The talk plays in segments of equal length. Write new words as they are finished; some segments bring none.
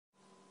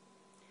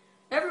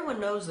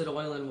everyone knows that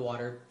oil and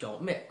water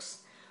don't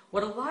mix.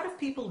 What a lot of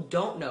people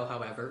don't know,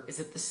 however, is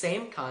that the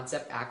same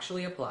concept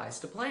actually applies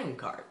to playing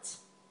cards.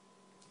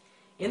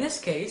 In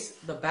this case,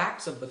 the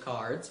backs of the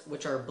cards,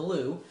 which are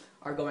blue,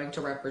 are going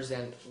to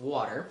represent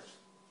water,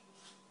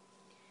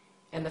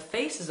 and the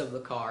faces of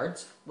the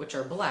cards, which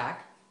are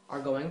black, are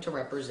going to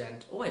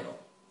represent oil.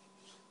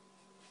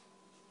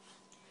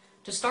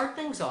 To start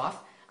things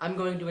off, I'm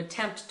going to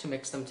attempt to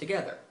mix them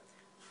together.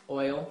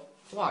 Oil,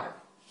 water,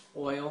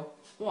 oil,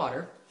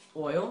 water,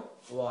 oil,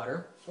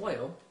 water,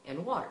 oil,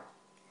 and water.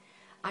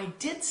 I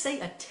did say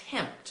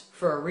attempt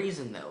for a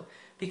reason though,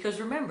 because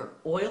remember,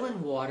 oil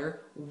and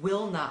water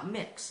will not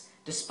mix,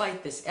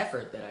 despite this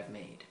effort that I've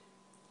made.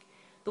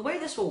 The way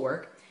this will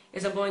work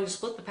is I'm going to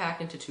split the pack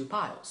into two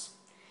piles.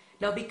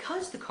 Now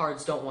because the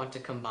cards don't want to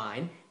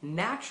combine,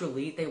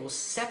 naturally they will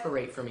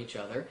separate from each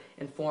other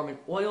and form an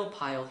oil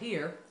pile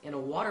here and a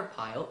water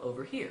pile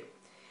over here.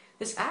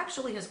 This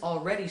actually has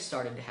already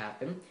started to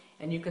happen,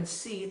 and you can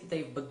see that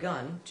they've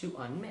begun to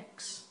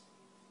unmix.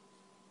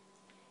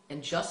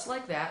 And just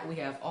like that, we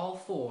have all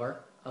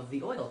four of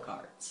the oil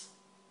cards,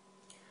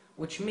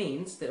 which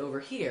means that over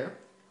here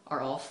are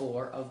all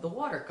four of the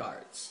water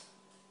cards.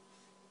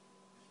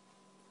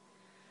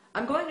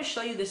 I'm going to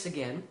show you this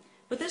again,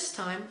 but this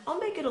time I'll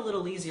make it a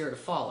little easier to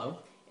follow,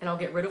 and I'll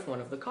get rid of one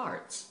of the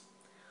cards.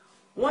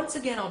 Once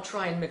again, I'll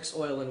try and mix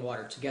oil and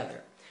water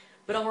together,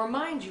 but I'll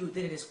remind you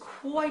that it is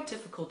quite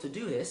difficult to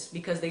do this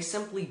because they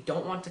simply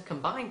don't want to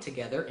combine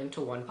together into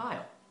one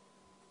pile.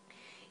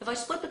 If I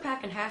split the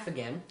pack in half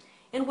again,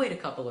 and wait a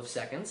couple of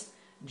seconds,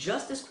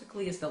 just as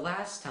quickly as the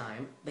last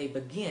time, they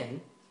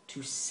begin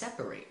to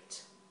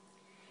separate.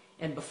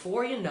 And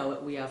before you know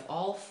it, we have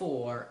all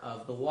four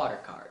of the water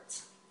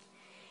cards.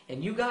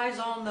 And you guys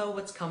all know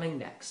what's coming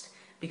next,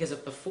 because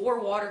if the four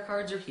water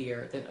cards are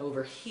here, then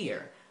over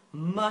here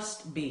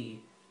must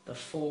be the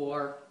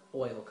four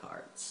oil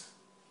cards.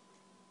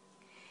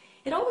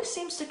 It always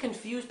seems to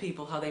confuse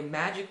people how they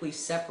magically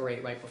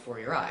separate right before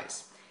your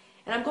eyes.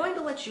 And I'm going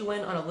to let you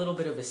in on a little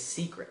bit of a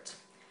secret.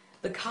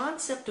 The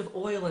concept of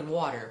oil and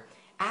water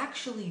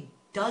actually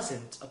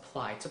doesn't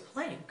apply to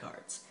playing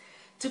cards.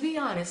 To be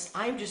honest,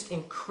 I'm just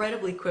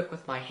incredibly quick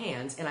with my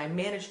hands, and I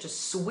managed to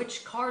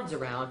switch cards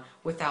around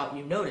without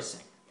you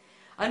noticing.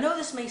 I know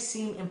this may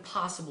seem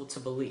impossible to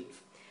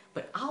believe,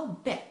 but I'll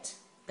bet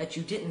that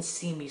you didn't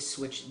see me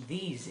switch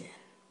these in.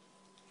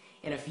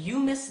 And if you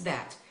missed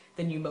that,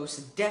 then you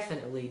most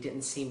definitely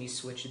didn't see me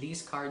switch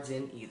these cards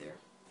in either.